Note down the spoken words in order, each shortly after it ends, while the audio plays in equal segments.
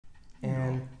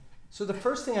So the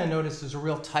first thing I noticed is a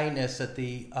real tightness at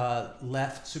the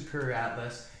left superior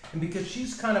atlas, and because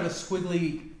she's kind of a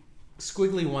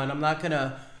squiggly one, I'm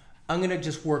gonna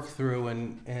just work through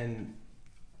and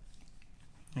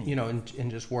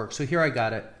just work. So here I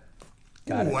got it.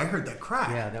 Oh, I heard that crack.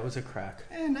 Yeah, that was a crack.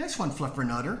 Hey, nice one,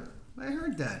 Fluffernutter. I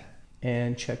heard that.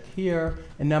 And check here,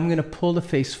 and now I'm gonna pull the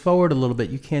face forward a little bit.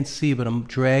 You can't see, but I'm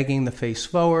dragging the face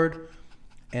forward,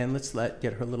 and let's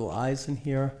get her little eyes in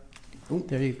here. Oh,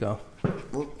 there you go.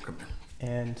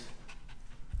 And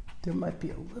there might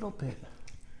be a little bit.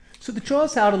 So the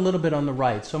jaw's out a little bit on the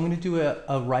right. So I'm going to do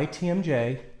a right TMJ.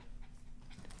 Okay.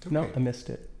 No, I missed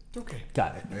it. Okay.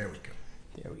 Got it. There we go.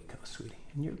 There we go, sweetie.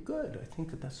 And you're good. I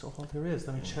think that's all there is.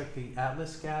 Let me check the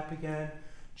atlas gap again.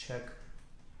 Check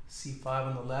C5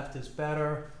 on the left is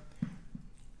better.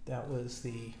 That was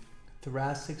the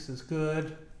thoracics is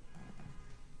good.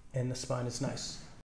 And the spine is nice.